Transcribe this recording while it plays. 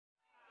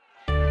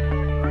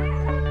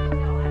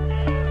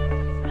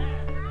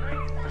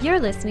You're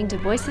listening to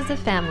Voices of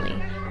Family,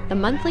 the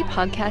monthly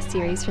podcast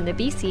series from the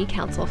BC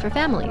Council for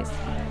Families.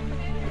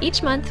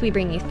 Each month, we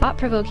bring you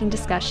thought-provoking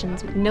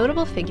discussions with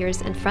notable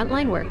figures and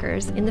frontline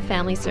workers in the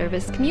family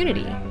service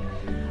community.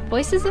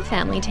 Voices of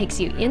Family takes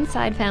you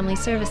inside family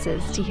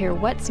services to hear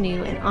what's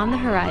new and on the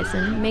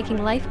horizon,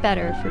 making life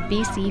better for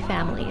BC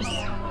families.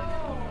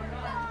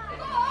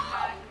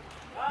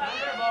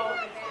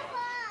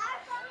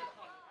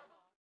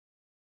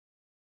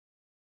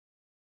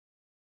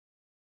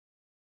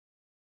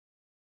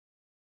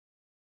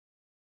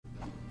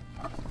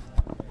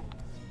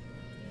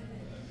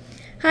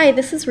 Hi,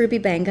 this is Ruby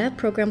Banga,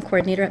 Program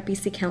Coordinator at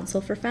BC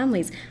Council for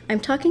Families. I'm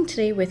talking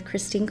today with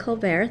Christine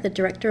Colbert, the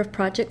Director of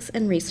Projects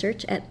and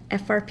Research at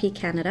FRP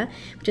Canada,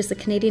 which is the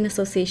Canadian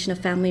Association of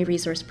Family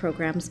Resource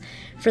Programs.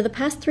 For the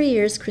past 3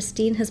 years,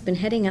 Christine has been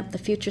heading up the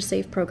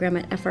FutureSave Program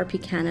at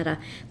FRP Canada.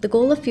 The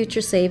goal of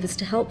FutureSave is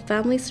to help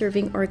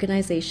family-serving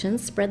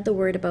organizations spread the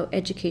word about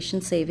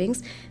education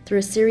savings through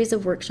a series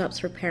of workshops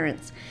for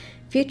parents.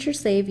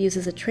 FutureSave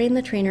uses a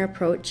train-the-trainer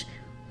approach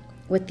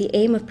with the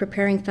aim of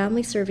preparing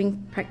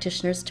family-serving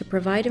practitioners to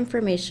provide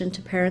information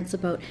to parents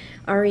about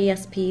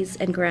RESPs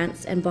and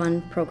grants and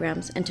bond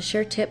programs, and to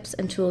share tips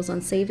and tools on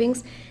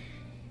savings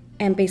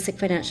and basic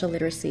financial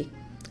literacy.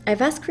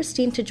 I've asked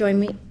Christine to join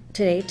me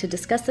today to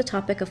discuss the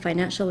topic of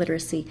financial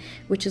literacy,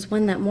 which is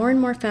one that more and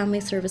more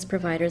family service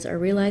providers are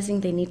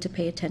realizing they need to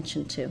pay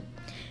attention to.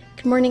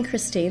 Good morning,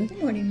 Christine.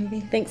 Good morning, Ruby.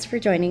 Thanks for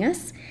joining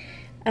us.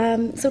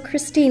 So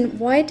Christine,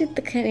 why did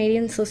the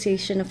Canadian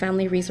Association of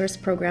Family Resource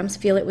Programs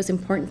feel it was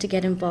important to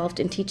get involved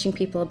in teaching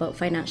people about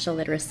financial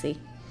literacy?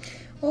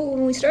 Well,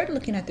 when we started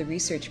looking at the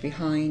research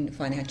behind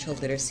financial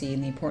literacy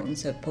and the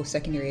importance of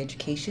post-secondary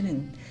education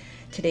in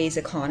today's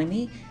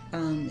economy,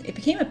 it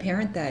became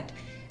apparent that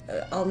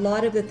a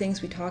lot of the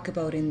things we talk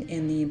about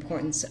in the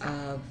importance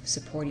of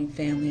supporting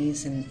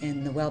families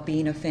and the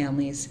well-being of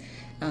families,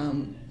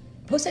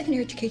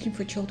 post-secondary education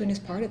for children is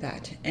part of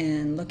that,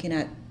 and looking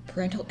at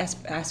parental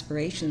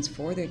aspirations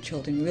for their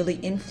children really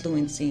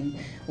influencing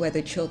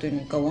whether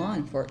children go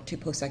on to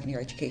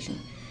post-secondary education,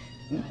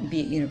 be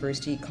it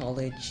university,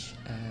 college,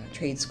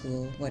 trade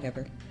school,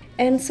 whatever.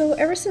 And so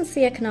ever since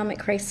the economic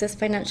crisis,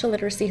 financial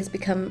literacy has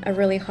become a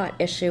really hot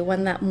issue,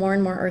 one that more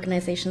and more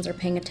organizations are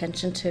paying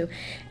attention to,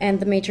 and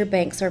the major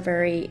banks are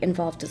very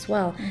involved as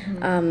well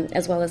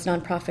as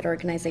nonprofit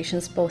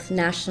organizations, both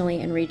nationally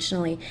and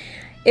regionally.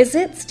 Is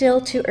it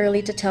still too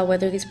early to tell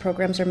whether these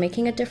programs are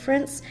making a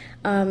difference?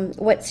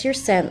 What's your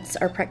sense?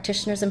 Are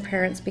practitioners and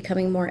parents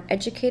becoming more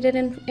educated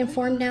and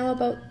informed now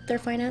about their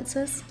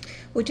finances?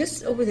 Well,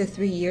 just over the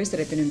 3 years that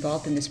I've been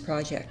involved in this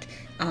project,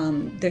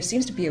 there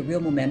seems to be a real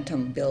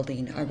momentum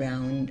building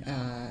around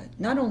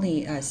not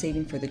only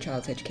saving for the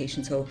child's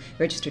education, so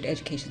registered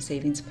education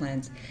savings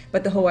plans,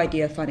 but the whole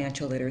idea of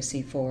financial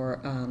literacy for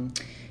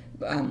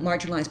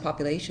marginalized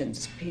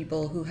populations,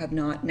 people who have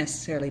not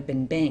necessarily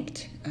been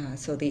banked,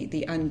 so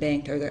the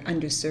unbanked or they're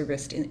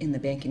underserviced in the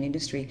banking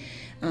industry,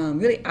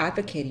 really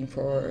advocating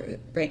for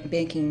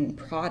banking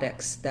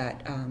products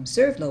that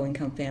serve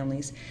low-income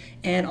families,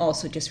 and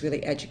also just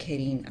really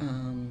educating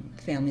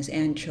families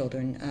and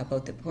children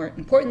about the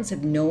importance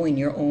of knowing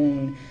your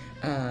own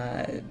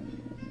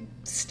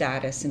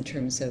status in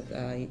terms of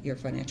your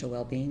financial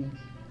well-being.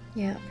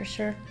 Yeah, for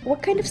sure.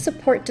 What kind of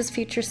support does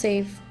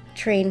FutureSave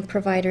train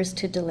providers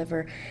to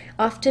deliver?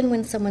 Often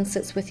when someone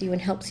sits with you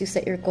and helps you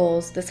set your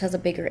goals, this has a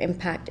bigger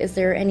impact. Is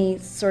there any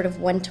sort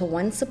of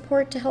one-to-one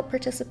support to help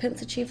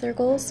participants achieve their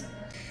goals?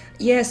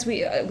 Yes,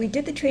 we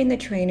did the Train the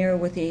Trainer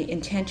with the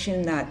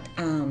intention that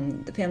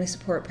the family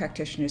support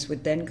practitioners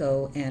would then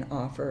go and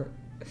offer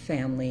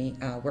family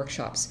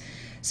workshops,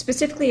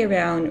 specifically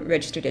around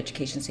registered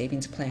education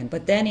savings plan,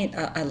 but then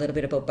a little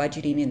bit about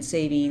budgeting and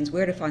savings,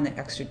 where to find that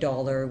extra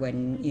dollar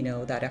when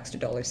that extra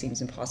dollar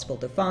seems impossible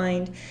to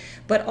find,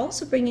 but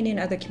also bringing in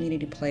other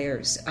community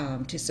players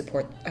to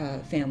support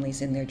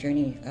families in their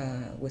journey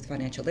with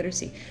financial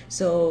literacy.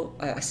 So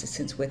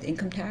assistance with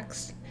income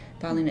tax,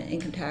 filing an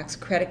income tax,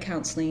 credit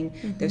counseling.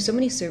 There's so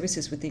many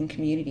services within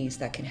communities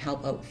that can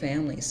help out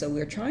families. So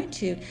we're trying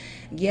to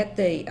get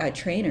the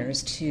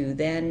trainers to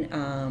then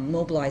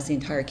mobilize the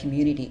entire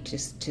community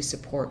to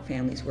support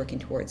families working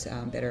towards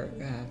better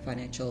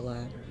financial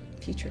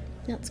future.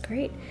 That's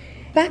great.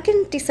 Back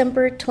in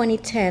December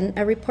 2010,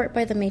 a report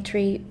by the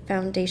Maitre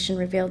Foundation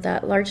revealed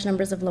that large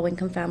numbers of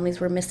low-income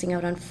families were missing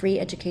out on free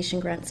education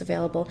grants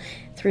available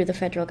through the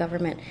federal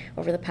government.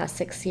 Over the past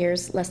 6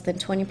 years, less than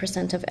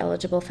 20% of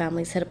eligible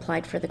families had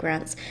applied for the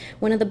grants.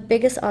 One of the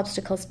biggest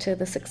obstacles to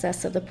the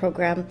success of the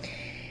program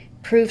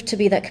proved to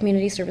be that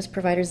community service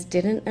providers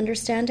didn't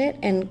understand it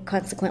and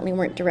consequently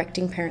weren't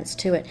directing parents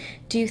to it.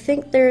 Do you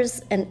think there's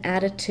an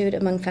attitude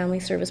among family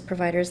service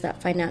providers that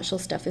financial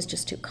stuff is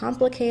just too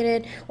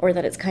complicated, or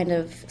that it's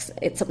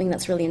something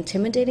that's really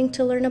intimidating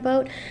to learn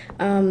about?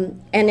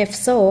 And if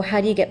so, how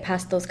do you get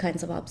past those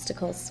kinds of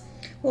obstacles?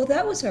 Well,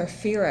 that was our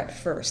fear at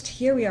first.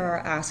 Here we are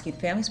asking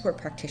family support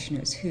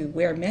practitioners who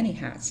wear many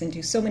hats and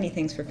do so many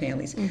things for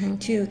families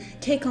to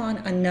take on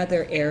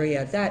another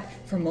area that,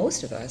 for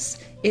most of us,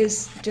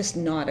 is just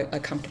not a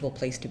comfortable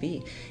place to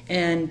be.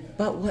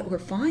 But what we're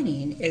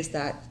finding is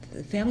that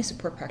the family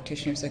support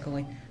practitioners are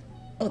going,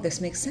 oh,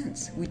 this makes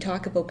sense. We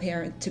talk about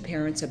parents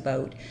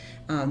about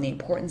the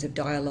importance of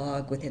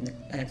dialogue within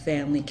the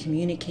family,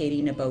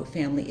 communicating about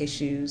family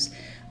issues,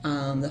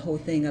 the whole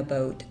thing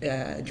about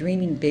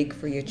dreaming big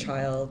for your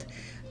child.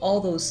 All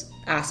those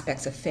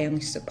aspects of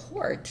family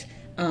support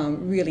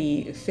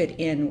really fit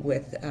in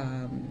with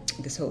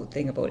this whole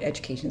thing about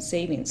education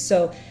savings.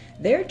 So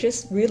they're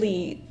just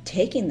really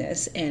taking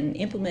this and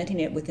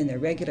implementing it within their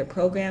regular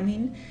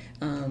programming,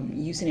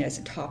 using it as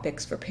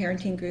topics for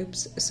parenting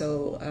groups.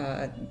 So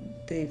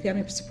the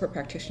family support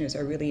practitioners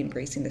are really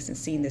embracing this and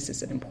seeing this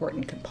as an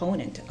important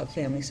component of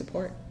family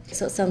support.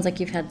 So it sounds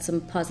like you've had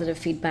some positive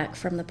feedback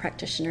from the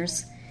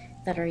practitioners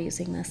that are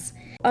using this.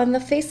 On the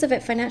face of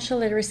it, financial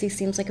literacy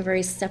seems like a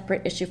very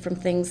separate issue from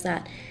things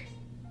that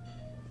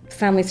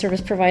family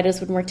service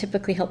providers would more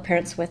typically help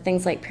parents with,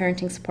 things like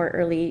parenting support,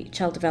 early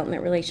child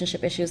development,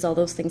 relationship issues, all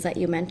those things that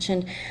you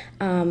mentioned.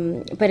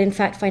 But in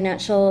fact,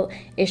 financial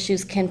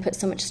issues can put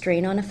so much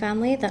strain on a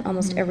family that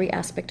almost every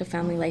aspect of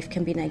family life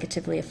can be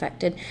negatively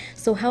affected.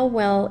 So how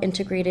well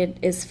integrated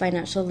is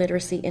financial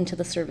literacy into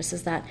the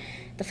services that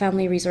the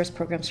family resource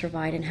programs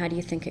provide, and how do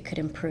you think it could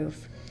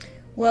improve?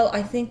 Well,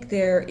 I think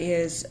there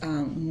is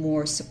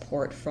more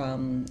support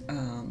from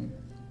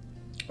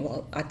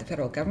at the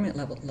federal government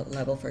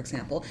level, for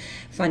example,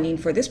 funding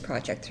for this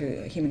project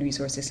through Human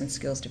Resources and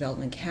Skills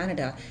Development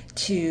Canada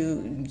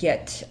to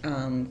get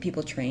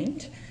people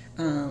trained.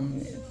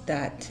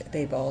 That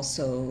they've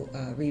also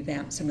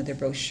revamped some of their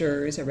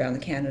brochures around the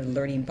Canada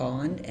Learning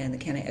Bond and the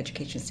Canada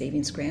Education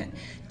Savings Grant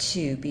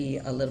to be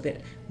a little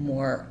bit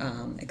more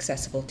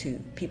accessible to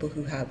people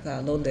who have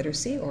low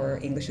literacy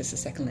or English as a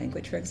second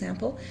language, for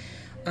example.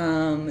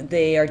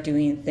 They are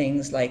doing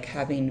things like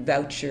having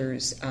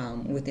vouchers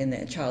within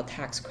the child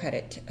tax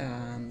credit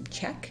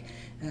check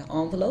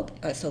envelope,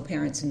 so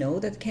parents know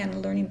that the Canada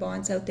Learning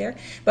Bond's out there.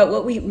 But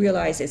what we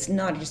realize, it's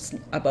not just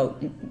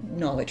about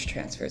knowledge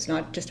transfer. It's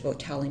not just about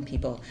telling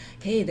people,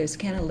 hey, there's a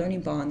Canada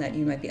Learning Bond that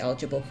you might be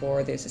eligible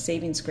for. There's a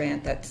savings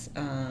grant that's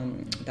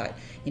that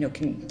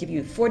can give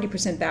you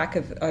 40% back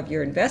of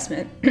your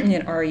investment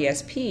in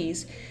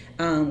RESPs.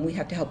 We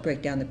have to help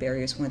break down the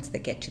barriers once they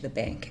get to the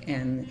bank.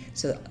 And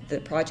so the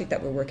project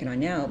that we're working on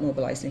now,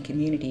 Mobilizing the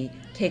Community,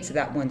 takes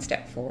that one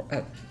step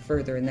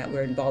further, in that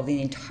we're involving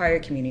the entire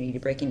community to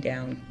breaking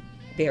down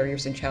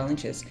barriers and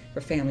challenges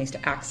for families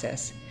to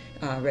access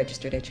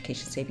registered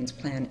education savings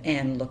plan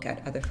and look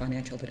at other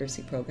financial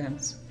literacy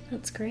programs.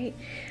 That's great.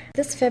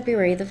 This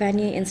February, the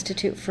Vanier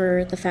Institute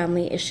for the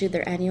Family issued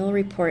their annual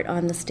report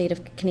on the state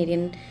of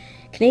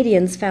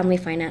Canadians' family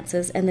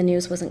finances, and the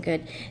news wasn't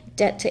good.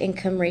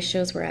 Debt-to-income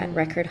ratios were at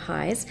record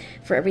highs.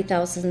 For every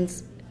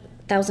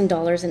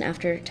 $1,000 in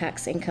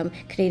after-tax income,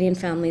 Canadian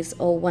families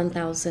owe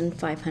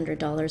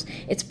 $1,500.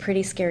 It's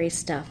pretty scary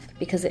stuff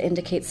because it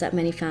indicates that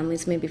many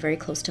families may be very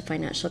close to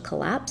financial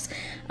collapse.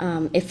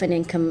 If an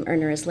income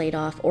earner is laid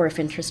off or if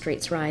interest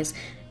rates rise,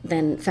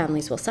 then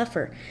families will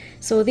suffer.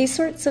 So these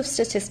sorts of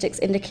statistics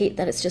indicate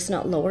that it's just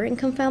not lower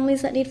income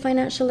families that need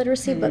financial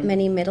literacy, but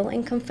many middle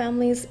income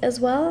families as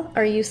well.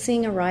 Are you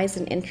seeing a rise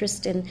in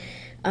interest in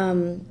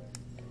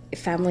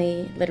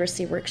family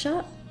literacy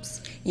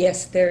workshops?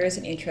 Yes, there is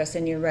an interest,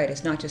 and you're right,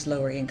 it's not just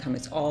lower income,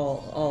 it's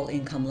all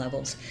income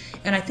levels.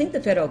 And I think the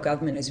federal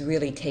government is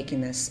really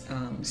taking this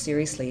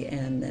seriously,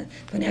 and the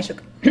Financial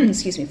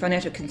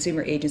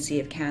Consumer Agency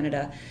of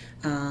Canada,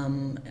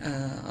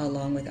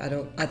 along with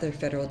other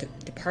federal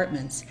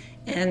departments,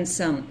 and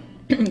some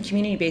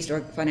community-based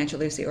financial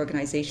literacy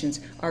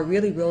organizations are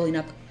really rolling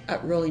out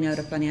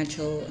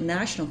a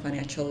national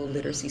financial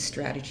literacy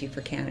strategy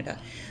for Canada.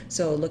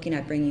 So looking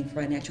at bringing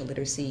financial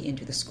literacy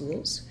into the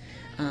schools,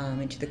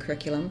 into the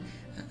curriculum,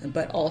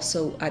 but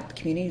also at the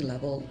community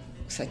level,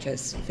 such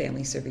as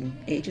family serving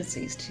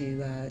agencies,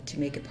 to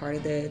make it part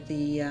of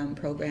the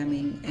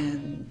programming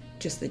and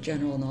just the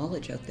general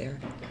knowledge out there.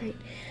 Great.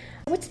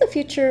 What's the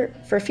future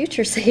for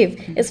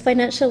FutureSave? Is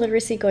financial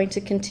literacy going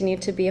to continue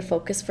to be a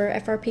focus for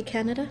FRP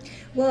Canada?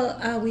 Well,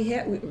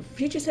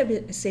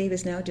 FutureSave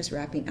is now just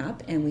wrapping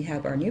up, and we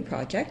have our new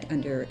project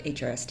under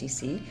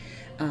HRSTC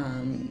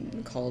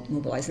called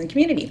Mobilizing the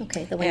Community.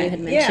 Okay, the one you had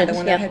mentioned. Yeah, the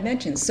one I had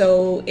mentioned.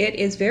 So it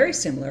is very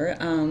similar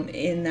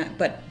in that,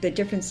 but the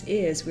difference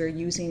is we're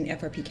using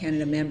FRP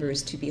Canada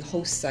members to be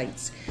host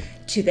sites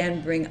to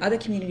then bring other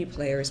community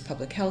players,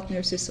 public health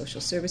nurses, social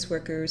service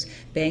workers,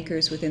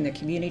 bankers within their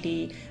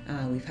community.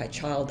 We've had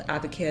child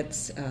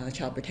advocates,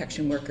 child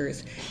protection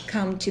workers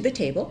come to the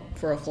table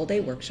for a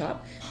full-day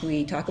workshop.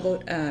 We talk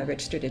about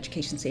registered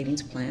education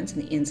savings plans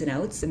and the ins and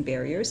outs and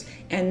barriers,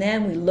 and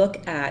then we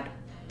look at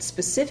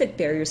specific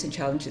barriers and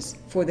challenges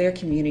for their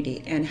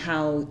community and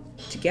how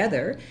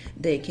together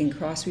they can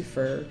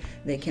cross-refer,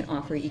 they can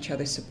offer each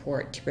other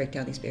support to break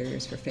down these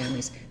barriers for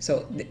families.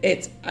 So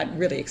it's a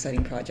really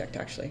exciting project,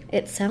 actually.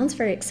 It sounds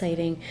very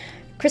exciting.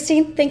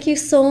 Christine, thank you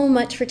so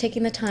much for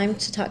taking the time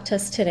to talk to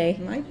us today.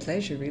 My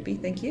pleasure, Ruby.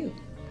 Thank you.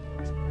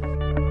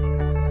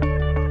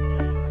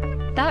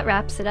 That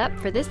wraps it up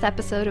for this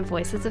episode of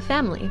Voices of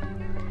Family.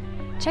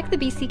 Check the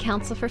BC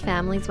Council for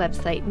Families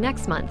website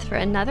next month for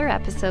another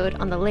episode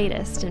on the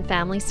latest in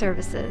family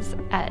services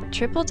at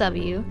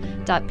www.bccf.ca.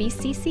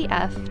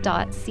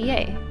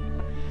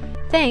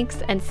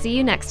 Thanks, and see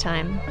you next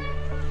time.